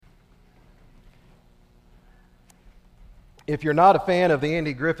If you're not a fan of the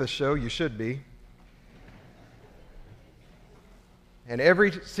Andy Griffith Show, you should be. And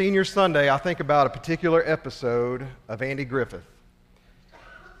every senior Sunday, I think about a particular episode of Andy Griffith.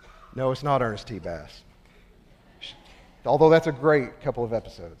 No, it's not Ernest T. Bass. Although that's a great couple of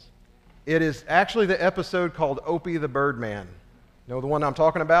episodes. It is actually the episode called Opie the Birdman. You know the one I'm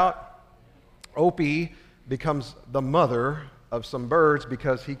talking about? Opie becomes the mother of some birds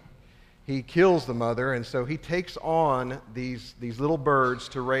because he kills the mother, and so he takes on these little birds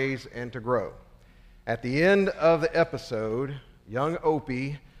to raise and to grow. At the end of the episode, young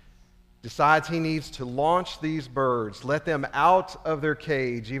Opie decides he needs to launch these birds, let them out of their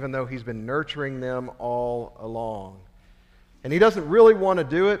cage, even though he's been nurturing them all along. And he doesn't really want to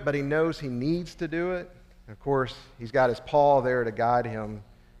do it, but he knows he needs to do it. And of course, he's got his paw there to guide him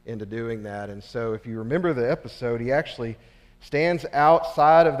into doing that. And so if you remember the episode, he actually stands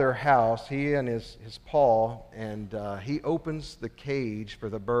outside of their house, he and his paw, and he opens the cage for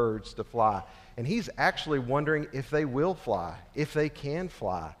the birds to fly. And he's actually wondering if they will fly, if they can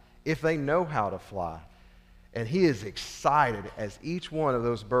fly, if they know how to fly. And he is excited as each one of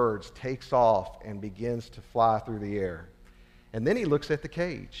those birds takes off and begins to fly through the air. And then he looks at the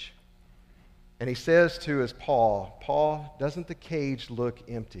cage, and he says to his paw, "Paw, doesn't the cage look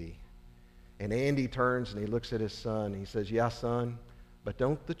empty?" And Andy turns and he looks at his son and he says, "Yeah, son, but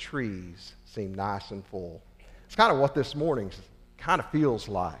don't the trees seem nice and full?" It's kind of what this morning kind of feels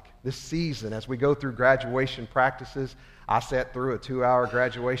like. This season, as we go through graduation practices, I sat through a 2-hour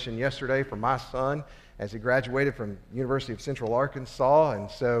graduation yesterday for my son as he graduated from University of Central Arkansas.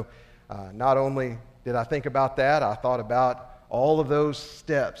 And so not only did I think about that, I thought about all of those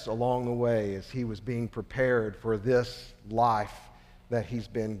steps along the way as he was being prepared for this life that he's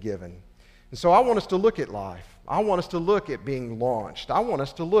been given. And so I want us to look at life. I want us to look at being launched. I want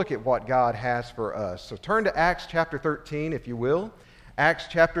us to look at what God has for us. So turn to Acts chapter 13, if you will. Acts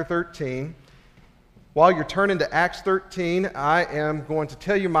chapter 13. While you're turning to Acts 13, I am going to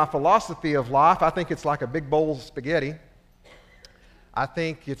tell you my philosophy of life. I think it's like a big bowl of spaghetti. I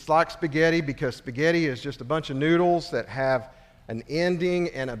think it's like spaghetti because spaghetti is just a bunch of noodles that have an ending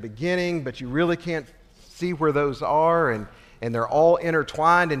and a beginning, but you really can't see where those are, and they're all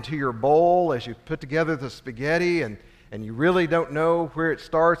intertwined into your bowl as you put together the spaghetti, and you really don't know where it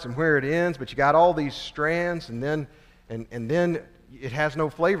starts and where it ends, but you got all these strands, and then it has no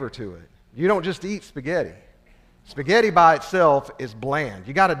flavor to it. You don't just eat spaghetti. Spaghetti by itself is bland.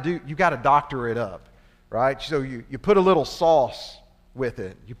 You got to doctor it up, right? So you put a little sauce with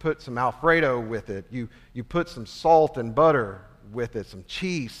it. You put some Alfredo with it. You put some salt and butter with it, some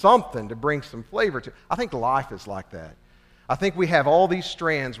cheese, something to bring some flavor to it. I think life is like that. I think we have all these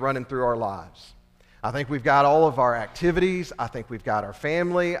strands running through our lives. I think we've got all of our activities. I think we've got our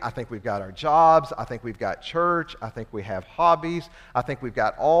family. I think we've got our jobs. I think we've got church. I think we have hobbies. I think we've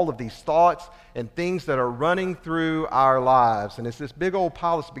got all of these thoughts and things that are running through our lives. And it's this big old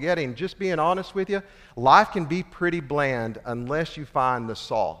pile of spaghetti. And just being honest with you, life can be pretty bland unless you find the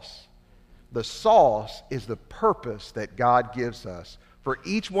sauce. The sauce is the purpose that God gives us. For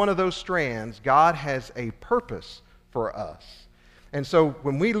each one of those strands, God has a purpose for us. And so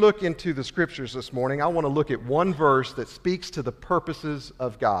when we look into the scriptures this morning, I want to look at one verse that speaks to the purposes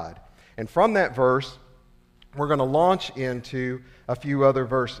of God. And from that verse, we're going to launch into a few other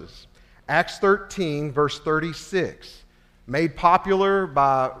verses. Acts 13, verse 36, made popular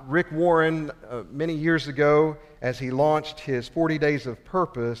by Rick Warren many years ago as he launched his 40 Days of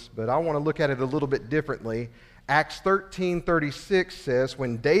Purpose, but I want to look at it a little bit differently. Acts 13:36 says,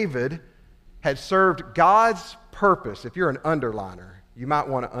 when David had served God's purpose, if you're an underliner, you might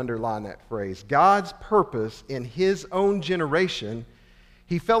want to underline that phrase, God's purpose in his own generation,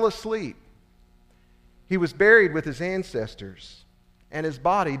 he fell asleep. He was buried with his ancestors, and his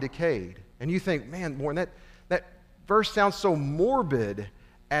body decayed. And you think, man, Warren, that verse sounds so morbid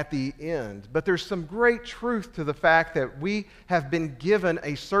at the end. But there's some great truth to the fact that we have been given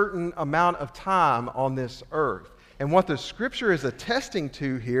a certain amount of time on this earth. And what the scripture is attesting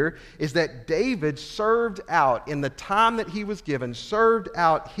to here is that David served out, in the time that he was given, served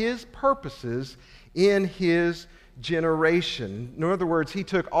out his purposes in his generation. In other words, he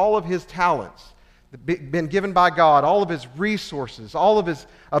took all of his talents, been given by God, all of his resources, all of his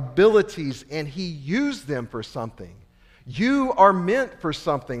abilities, and he used them for something. You are meant for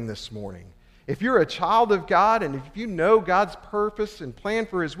something this morning. If you're a child of God and if you know God's purpose and plan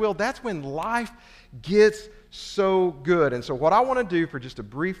for his will, that's when life gets so good. And so what I want to do for just a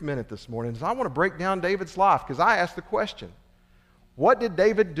brief minute this morning is I want to break down David's life, because I asked the question, what did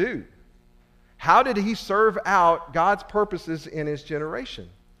David do? How did he serve out God's purposes in his generation?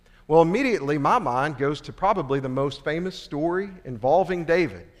 Well, immediately my mind goes to probably the most famous story involving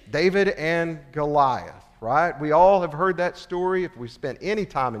David and Goliath, right? We all have heard that story. If we spent any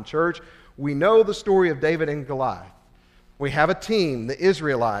time in church, we know the story of David and Goliath. We have a team, the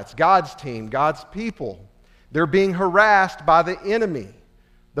Israelites, God's team, God's people. They're being harassed by the enemy,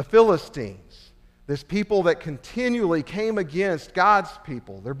 the Philistines, this people that continually came against God's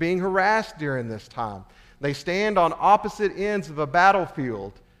people. They're being harassed during this time. They stand on opposite ends of a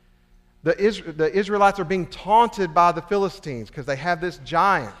battlefield. The Israelites are being taunted by the Philistines because they have this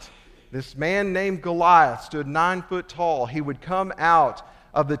giant. This man named Goliath stood 9 foot tall. He would come out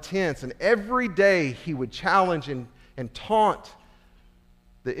of the tents, and every day he would challenge and taunt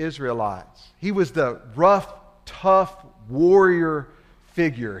the Israelites. He was the rough, tough warrior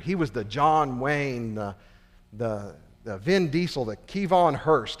figure. He was the John Wayne, the Vin Diesel, the Kevon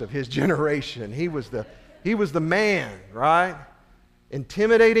Hurst of his generation. He was the man, right?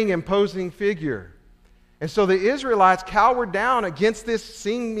 Intimidating, imposing figure. And so the Israelites cowered down against this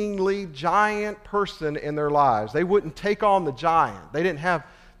seemingly giant person in their lives. They wouldn't take on the giant. They didn't have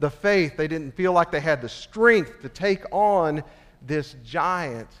the faith. They didn't feel like they had the strength to take on this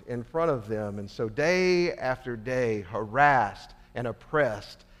giant in front of them. And so day after day, harassed and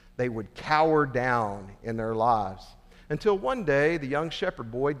oppressed, they would cower down in their lives. Until one day, the young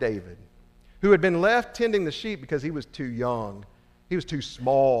shepherd boy, David, who had been left tending the sheep because he was too young, he was too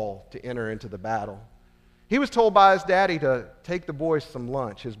small to enter into the battle. He was told by his daddy to take the boys some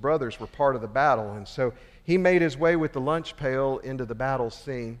lunch. His brothers were part of the battle, and so he made his way with the lunch pail into the battle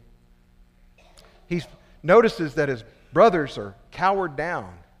scene. He notices that his brothers are cowered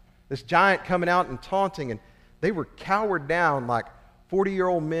down. This giant coming out and taunting, and they were cowered down like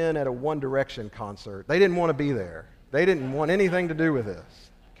 40-year-old men at a One Direction concert. They didn't want to be there. They didn't want anything to do with this,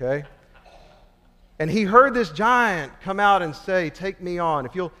 okay? And he heard this giant come out and say, "Take me on.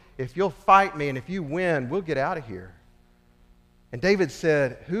 If you'll fight me and if you win, we'll get out of here." And David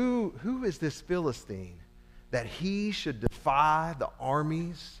said, Who is this Philistine that he should defy the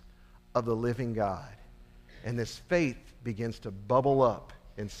armies of the living God? And this faith begins to bubble up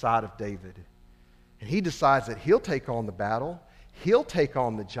inside of David. And he decides that he'll take on the battle. He'll take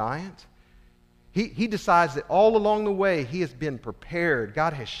on the giant. He decides that all along the way he has been prepared.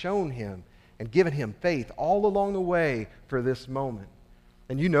 God has shown him and given him faith all along the way for this moment.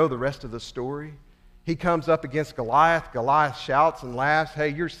 And you know the rest of the story. He comes up against Goliath. Goliath shouts and laughs, "Hey,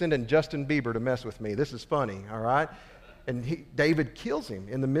 you're sending Justin Bieber to mess with me. This is funny, all right?" And David kills him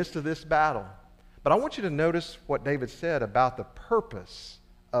in the midst of this battle. But I want you to notice what David said about the purpose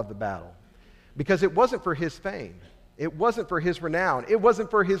of the battle. Because it wasn't for his fame. It wasn't for his renown. It wasn't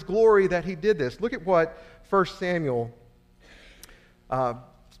for his glory that he did this. Look at what 1 Samuel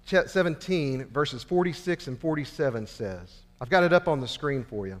 17, verses 46 and 47 says. I've got it up on the screen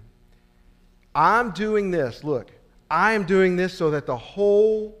for you. I'm doing this, look, I am doing this so that the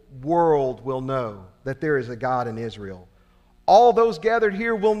whole world will know that there is a God in Israel. All those gathered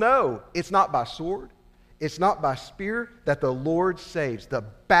here will know it's not by sword, it's not by spear that the Lord saves. The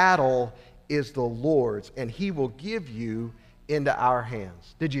battle is the Lord's, and he will give you into our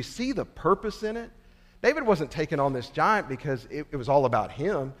hands. Did you see the purpose in it? David wasn't taking on this giant because it was all about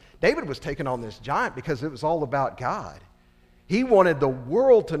him. David was taking on this giant because it was all about God. He wanted the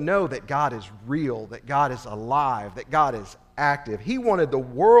world to know that God is real, that God is alive, that God is active. He wanted the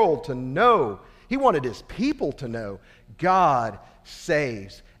world to know, he wanted his people to know, God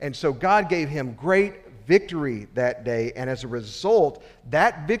saves. And so God gave him great victory that day, and as a result,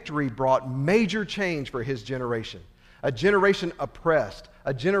 that victory brought major change for his generation. A generation oppressed,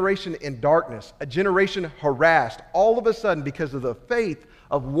 a generation in darkness, a generation harassed, all of a sudden because of the faith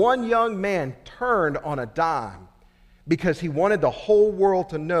of one young man turned on a dime because he wanted the whole world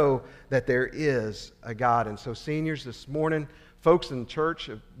to know that there is a God. And so seniors, this morning, folks in the church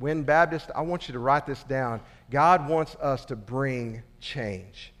of Wynn Baptist, I want you to write this down. God wants us to bring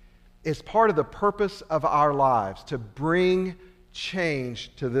change. It's part of the purpose of our lives to bring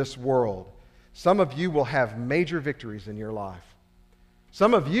change to this world. Some of you will have major victories in your life.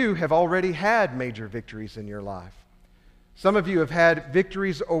 Some of you have already had major victories in your life. Some of you have had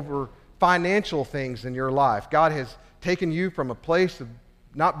victories over financial things in your life. God has taken you from a place of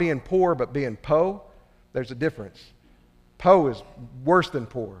not being poor but being po. There's a difference. Po is worse than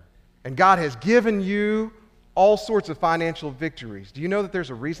poor. And God has given you all sorts of financial victories. Do you know that there's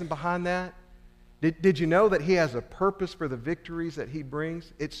a reason behind that? Did you know that he has a purpose for the victories that he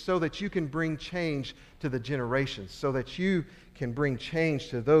brings? It's so that you can bring change to the generations, so that you can bring change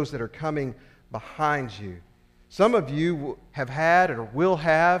to those that are coming behind you. Some of you have had or will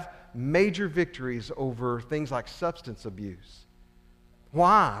have major victories over things like substance abuse.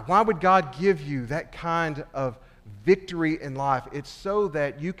 Why? Why would God give you that kind of victory in life? It's so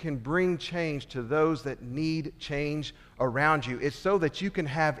that you can bring change to those that need change around you. It's so that you can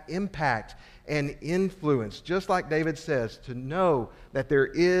have impact and influence, just like David says, to know that there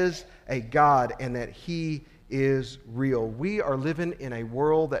is a God and that He is real. We are living in a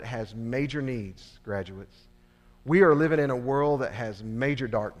world that has major needs, graduates. We are living in a world that has major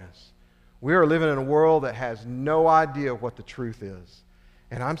darkness. We are living in a world that has no idea what the truth is.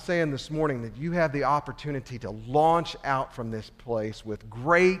 And I'm saying this morning that you have the opportunity to launch out from this place with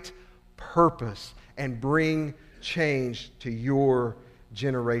great purpose and bring change to your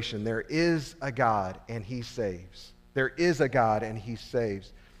generation. There is a God and He saves. There is a God and He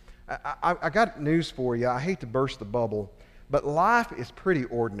saves. I got news for you. I hate to burst the bubble, but life is pretty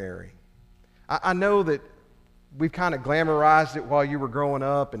ordinary. I know that we've kind of glamorized it while you were growing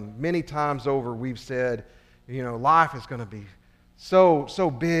up, and many times over we've said, life is going to be so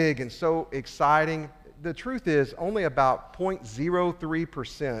big and so exciting. The truth is, only about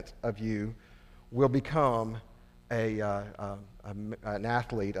 0.03% of you will become an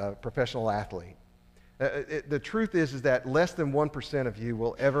athlete, a professional athlete. The truth is that less than 1% of you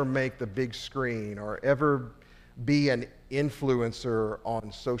will ever make the big screen or ever be an influencer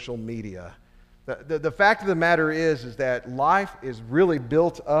on social media. The fact of the matter is that life is really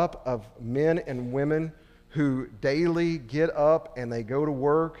built up of men and women who daily get up and they go to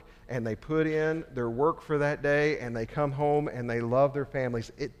work and they put in their work for that day and they come home and they love their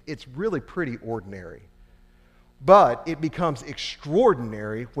families. It's really pretty ordinary. But it becomes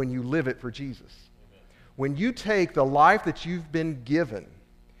extraordinary when you live it for Jesus. Amen. When you take the life that you've been given,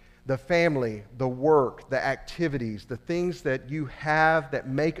 the family, the work, the activities, the things that you have that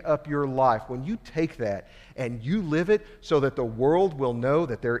make up your life, when you take that and you live it so that the world will know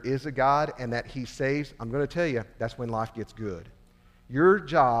that there is a God and that He saves, I'm going to tell you, that's when life gets good. Your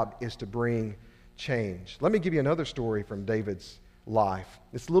job is to bring change. Let me give you another story from David's life.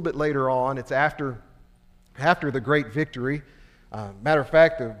 It's a little bit later on. It's after the great victory. Matter of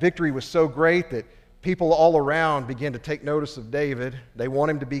fact, the victory was so great that people all around began to take notice of David. They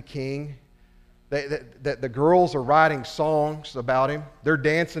want him to be king. The girls are writing songs about him. They're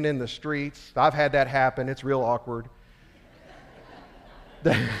dancing in the streets. I've had that happen. It's real awkward.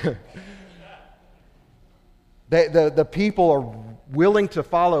 The people are willing to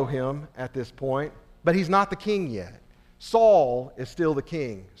follow him at this point, but he's not the king yet. Saul is still the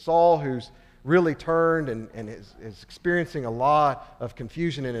king. Saul, who's really turned and is experiencing a lot of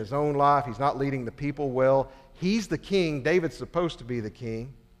confusion in his own life. He's not leading the people well. He's the king. David's supposed to be the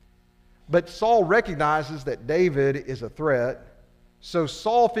king. But Saul recognizes that David is a threat, so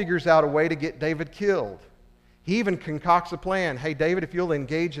Saul figures out a way to get David killed. He even concocts a plan. Hey, David, if you'll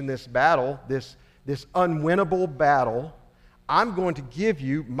engage in this battle, this unwinnable battle, I'm going to give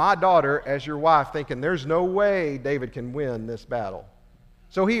you my daughter as your wife, thinking there's no way David can win this battle.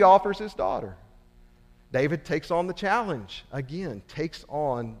 So he offers his daughter. David takes on the challenge. Again, takes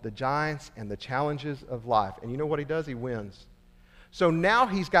on the giants and the challenges of life. And you know what he does? He wins. So now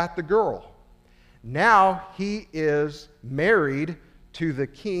he's got the girl. Now he is married to the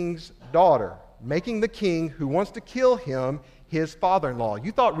king's daughter, making the king who wants to kill him his father-in-law.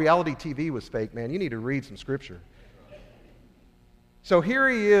 You thought reality TV was fake, man. You need to read some scripture. So here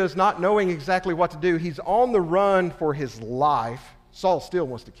he is, not knowing exactly what to do. He's on the run for his life. Saul still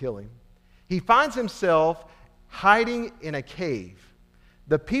wants to kill him. He finds himself hiding in a cave.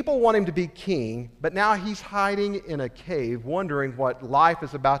 The people want him to be king, but now he's hiding in a cave, wondering what life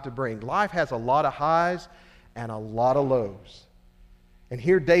is about to bring. Life has a lot of highs and a lot of lows. And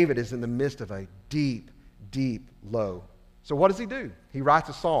here David is in the midst of a deep, deep low. So what does he do? He writes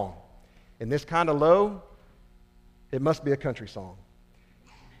a song. In this kind of low, it must be a country song.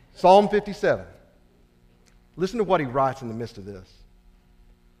 Psalm 57. Listen to what he writes in the midst of this.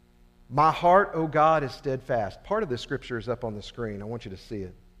 My heart, O God, is steadfast. Part of this scripture is up on the screen. I want you to see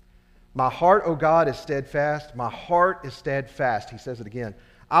it. My heart, O God, is steadfast. My heart is steadfast. He says it again.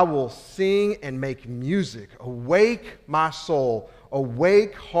 I will sing and make music. Awake my soul.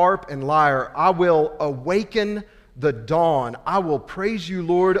 Awake harp and lyre. I will awaken the dawn. I will praise you,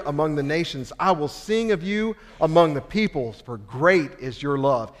 Lord, among the nations. I will sing of you among the peoples, for great is your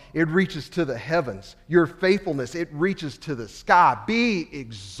love. It reaches to the heavens. Your faithfulness, it reaches to the sky. Be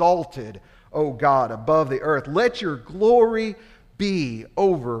exalted, O God, above the earth. Let your glory be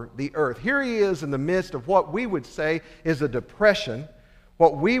over the earth. Here he is in the midst of what we would say is a depression,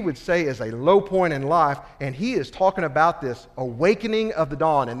 what we would say is a low point in life, and he is talking about this awakening of the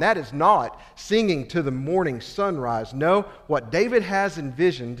dawn. And that is not singing to the morning sunrise. No, what David has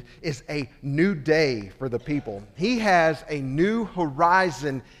envisioned is a new day for the people. He has a new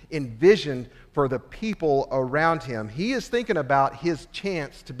horizon envisioned for the people around him. He is thinking about his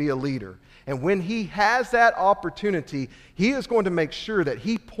chance to be a leader. And when he has that opportunity, he is going to make sure that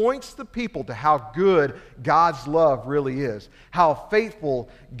he points the people to how good God's love really is, how faithful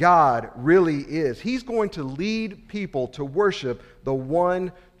God really is. He's going to lead people to worship the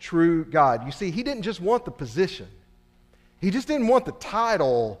one true God. You see, he didn't just want the position. He just didn't want the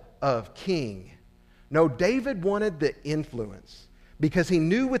title of king. No, David wanted the influence, because he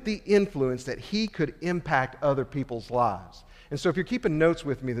knew with the influence that he could impact other people's lives. And so if you're keeping notes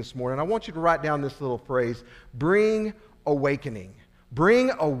with me this morning, I want you to write down this little phrase: bring awakening.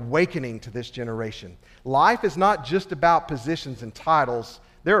 Bring awakening to this generation. Life is not just about positions and titles.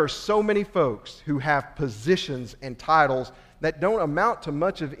 There are so many folks who have positions and titles that don't amount to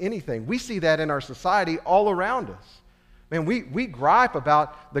much of anything. We see that in our society all around us. Man, we gripe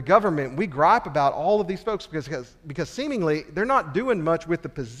about the government. We gripe about all of these folks because seemingly they're not doing much with the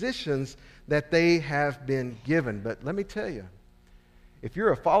positions that they have been given. But let me tell you, if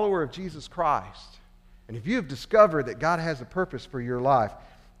you're a follower of Jesus Christ, and if you have discovered that God has a purpose for your life,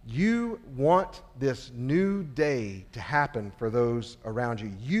 you want this new day to happen for those around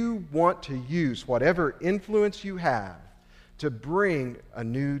you. You want to use whatever influence you have to bring a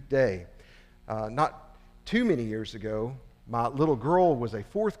new day. Not too many years ago, my little girl was a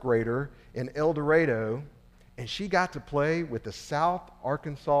fourth grader in El Dorado, and she got to play with the South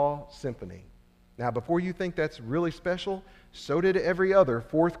Arkansas Symphony. Now, before you think that's really special, so did every other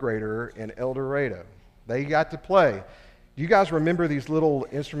fourth grader in El Dorado. They got to play. Do you guys remember these little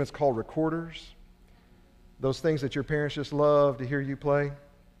instruments called recorders? Those things that your parents just love to hear you play?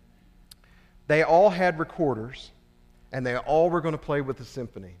 They all had recorders, and they all were going to play with the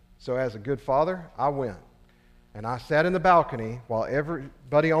symphony. So as a good father, I went. And I sat in the balcony while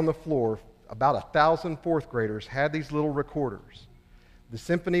everybody on the floor, about 1,000 fourth graders, had these little recorders. The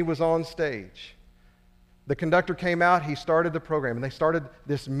symphony was on stage. The conductor came out, he started the program, and they started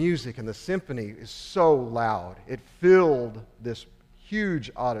this music, and the symphony is so loud. It filled this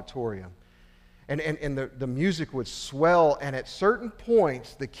huge auditorium. And the music would swell, and at certain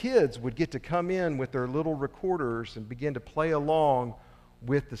points, the kids would get to come in with their little recorders and begin to play along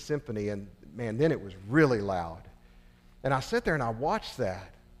with the symphony. And man, then it was really loud. And I sat there and I watched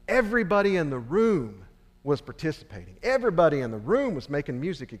that. Everybody in the room was participating. Everybody in the room was making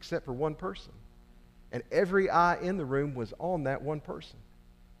music except for one person. And every eye in the room was on that one person,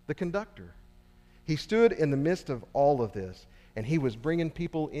 the conductor. He stood in the midst of all of this, and he was bringing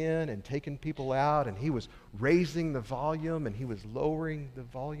people in and taking people out, and he was raising the volume, and he was lowering the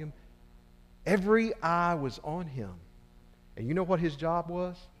volume. Every eye was on him. And you know what his job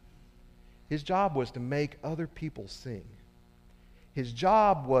was? His job was to make other people sing. His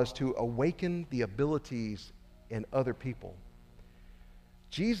job was to awaken the abilities in other people.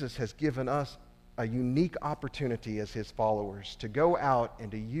 Jesus has given us a unique opportunity as his followers to go out and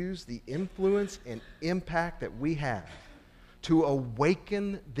to use the influence and impact that we have to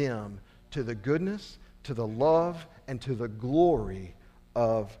awaken them to the goodness, to the love, and to the glory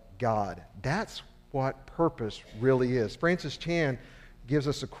of God. That's what purpose really is. Francis Chan gives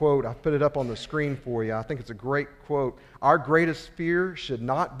us a quote. I've put it up on the screen for you. I think it's a great quote. Our greatest fear should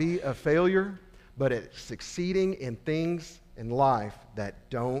not be a failure, but it's succeeding in things in life that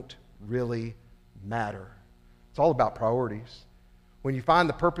don't really matter. It's all about priorities. When you find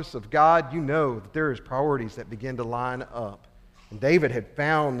the purpose of God, you know that there is priorities that begin to line up. And David had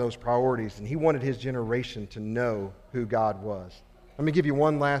found those priorities, and he wanted his generation to know who God was. Let me give you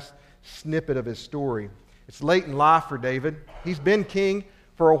one last snippet of his story. It's late in life for David. He's been king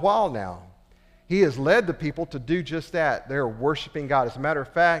for a while now. He has led the people to do just that. They're worshiping God. As a matter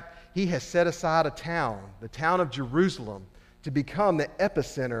of fact, he has set aside a town, the town of Jerusalem, to become the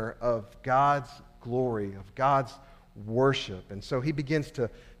epicenter of God's glory, of God's worship. And so he begins to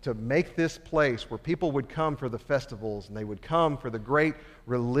make this place where people would come for the festivals, and they would come for the great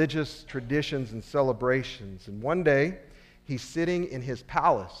religious traditions and celebrations. And one day, he's sitting in his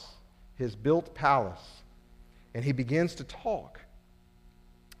palace, his built palace, and he begins to talk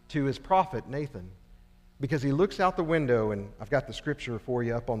to his prophet Nathan, because he looks out the window, and I've got the scripture for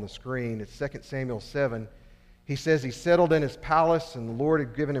you up on the screen. It's 2 Samuel 7. He says he settled in his palace, and the Lord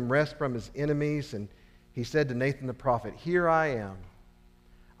had given him rest from his enemies, and he said to Nathan the prophet, "Here I am.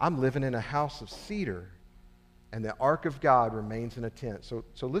 I'm living in a house of cedar, and the ark of God remains in a tent." So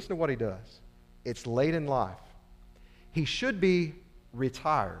listen to what he does. It's late in life. He should be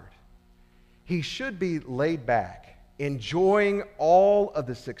retired. He should be laid back, enjoying all of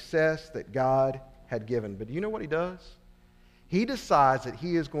the success that God had given. But do you know what he does? He decides that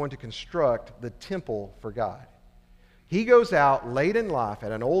he is going to construct the temple for God. He goes out late in life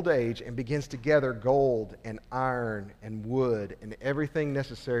at an old age and begins to gather gold and iron and wood and everything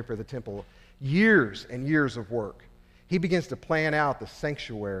necessary for the temple. Years and years of work. He begins to plan out the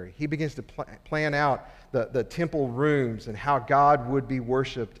sanctuary. He begins to plan out the temple rooms and how God would be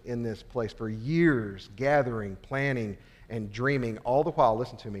worshiped in this place for years, gathering, planning, and dreaming. All the while,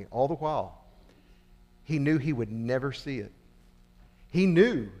 listen to me, all the while, he knew he would never see it. He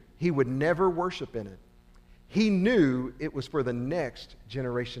knew he would never worship in it. He knew it was for the next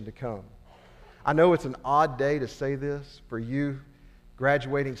generation to come. I know it's an odd day to say this for you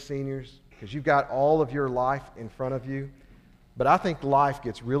graduating seniors, because you've got all of your life in front of you. But I think life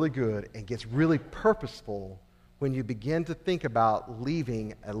gets really good and gets really purposeful when you begin to think about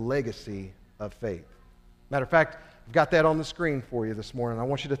leaving a legacy of faith. Matter of fact, I've got that on the screen for you this morning. I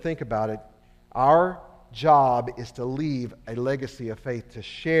want you to think about it. Our job is to leave a legacy of faith, to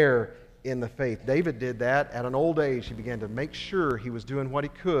share in the faith. David did that at an old age. He began to make sure he was doing what he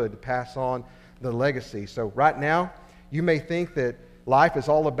could to pass on the legacy. So right now, you may think that life is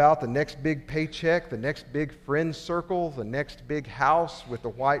all about the next big paycheck, the next big friend circle, the next big house with the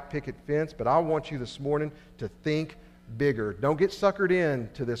white picket fence, but I want you this morning to think bigger. Don't get suckered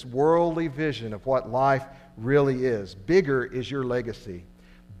into this worldly vision of what life really is. Bigger is your legacy.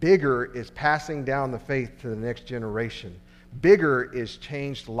 Bigger is passing down the faith to the next generation. Bigger is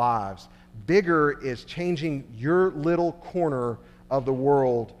changed lives. Bigger is changing your little corner of the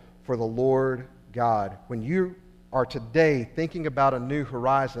world for the Lord God. When you are today thinking about a new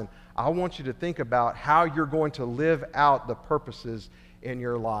horizon, I want you to think about how you're going to live out the purposes in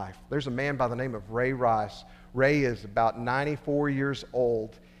your life. There's a man by the name of Ray Rice. Ray is about 94 years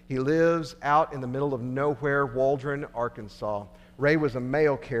old. He lives out in the middle of nowhere, Waldron, Arkansas. Ray was a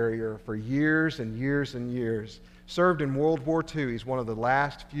mail carrier for years and years and years. Served in World War II. He's one of the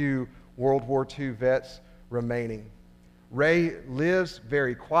last few World War II vets remaining. Ray lives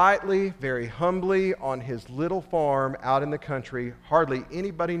very quietly, very humbly on his little farm out in the country. Hardly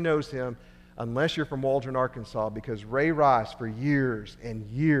anybody knows him unless you're from Waldron, Arkansas, because Ray Rice, for years and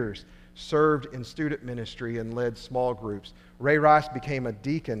years, served in student ministry and led small groups. Ray Rice became a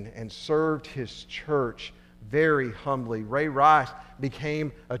deacon and served his church very humbly. Ray Rice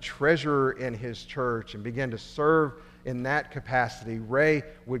became a treasurer in his church and began to serve in that capacity. Ray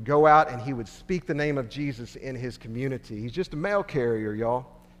would go out and he would speak the name of Jesus in his community. He's just a mail carrier, y'all.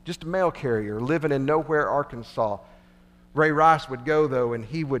 Just a mail carrier living in nowhere, Arkansas. Ray Rice would go, though, and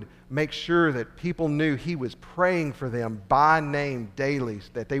he would make sure that people knew he was praying for them by name daily,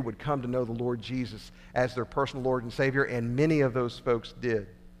 that they would come to know the Lord Jesus as their personal Lord and Savior, and many of those folks did.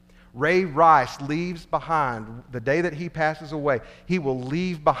 Ray Rice leaves behind, the day that he passes away, he will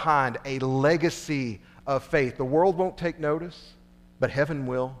leave behind a legacy of faith. The world won't take notice, but heaven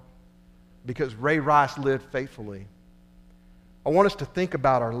will, because Ray Rice lived faithfully. I want us to think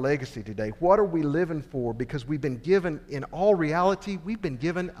about our legacy today. What are we living for? Because we've been given, in all reality, we've been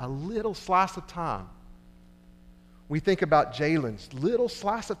given a little slice of time. We think about Jalen's little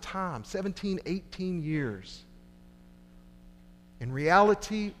slice of time, 17, 18 years. In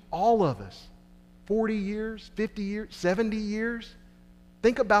reality, all of us, 40 years, 50 years, 70 years,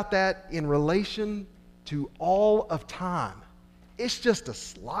 think about that in relation to all of time. It's just a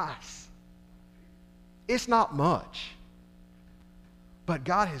slice. It's not much. But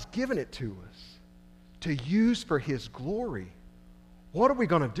God has given it to us to use for His glory. What are we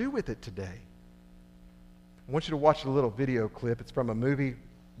going to do with it today? I want you to watch a little video clip. It's from a movie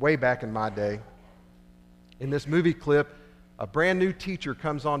way back in my day. In this movie clip, a brand new teacher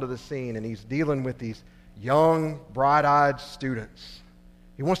comes onto the scene and he's dealing with these young, bright-eyed students.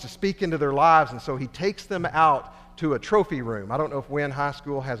 He wants to speak into their lives, and so he takes them out to a trophy room. I don't know if Wynn High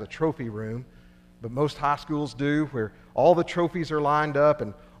School has a trophy room, but most high schools do, where all the trophies are lined up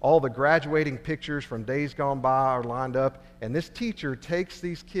and all the graduating pictures from days gone by are lined up. And this teacher takes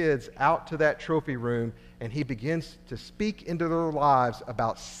these kids out to that trophy room and he begins to speak into their lives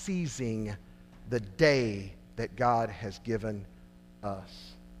about seizing the day that God has given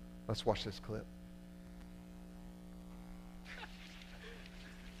us. Let's watch this clip.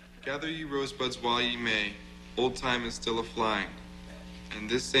 Gather ye rosebuds while ye may, old time is still a-flying, and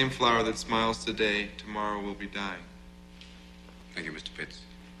this same flower that smiles today, tomorrow will be dying. Thank you, Mr. Pitts.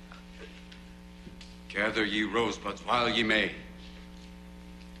 Gather ye rosebuds while ye may.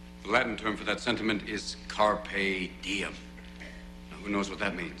 The Latin term for that sentiment is carpe diem. Now, who knows what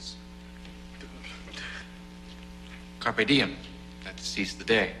that means? Carpe diem. Let's seize the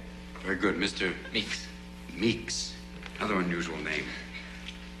day. Very good, Mr. Meeks. Meeks. Another unusual name.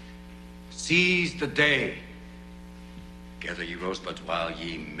 Seize the day. Gather ye rosebuds while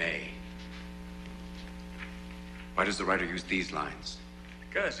ye may. Why does the writer use these lines?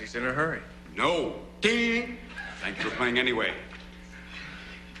 Because he's in a hurry. No. Ding! Thank you for playing anyway.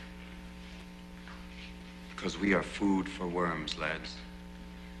 Because we are food for worms, lads.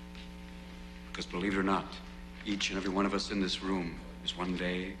 Because believe it or not, each and every one of us in this room is one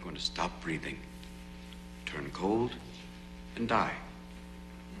day going to stop breathing, turn cold, and die.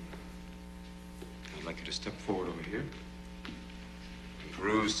 I'd like you to step forward over here and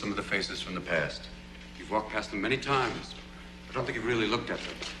peruse some of the faces from the past. You've walked past them many times, but I don't think you've really looked at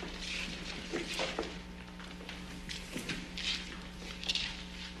them.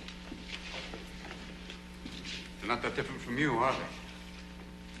 They're not that different from you, are they?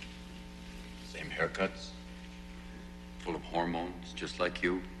 Same haircuts, full of hormones, just like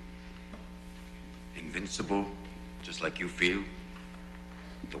you. Invincible, just like you feel.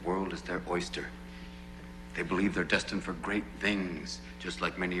 The world is their oyster. They believe they're destined for great things, just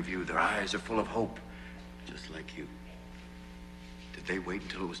like many of you. Their eyes are full of hope, just like you. Did they wait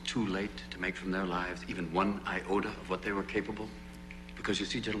until it was too late to make from their lives even one iota of what they were capable? Because you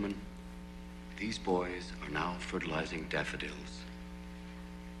see, gentlemen, these boys are now fertilizing daffodils.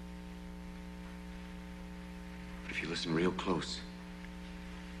 But if you listen real close,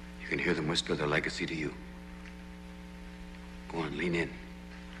 you can hear them whisper their legacy to you. Go on, lean in.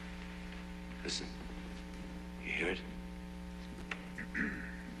 Listen. You hear it?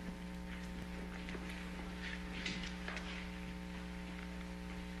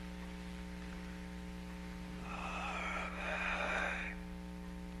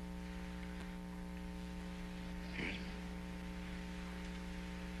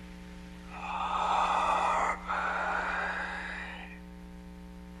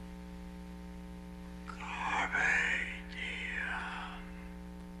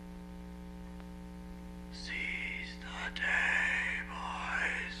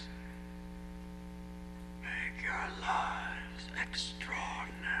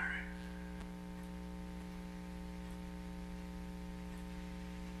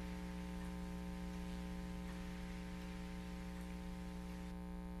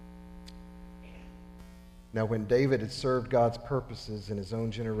 Now, when David had served God's purposes in his own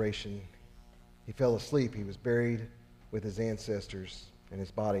generation, he fell asleep. He was buried with his ancestors, and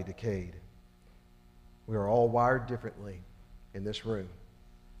his body decayed. We are all wired differently in this room,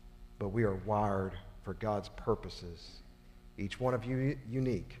 but we are wired for God's purposes. Each one of you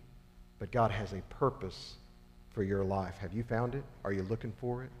unique, but God has a purpose for your life. Have you found it? Are you looking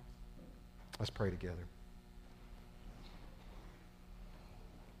for it? Let's pray together.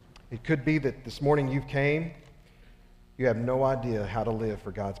 It could be that this morning you came, you have no idea how to live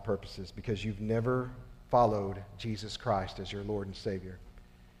for God's purposes because you've never followed Jesus Christ as your Lord and Savior.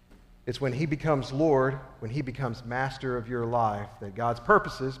 It's when he becomes Lord, when he becomes master of your life, that God's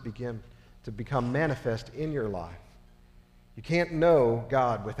purposes begin to become manifest in your life. You can't know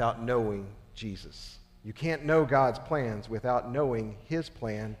God without knowing Jesus. You can't know God's plans without knowing his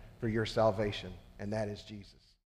plan for your salvation, and that is Jesus.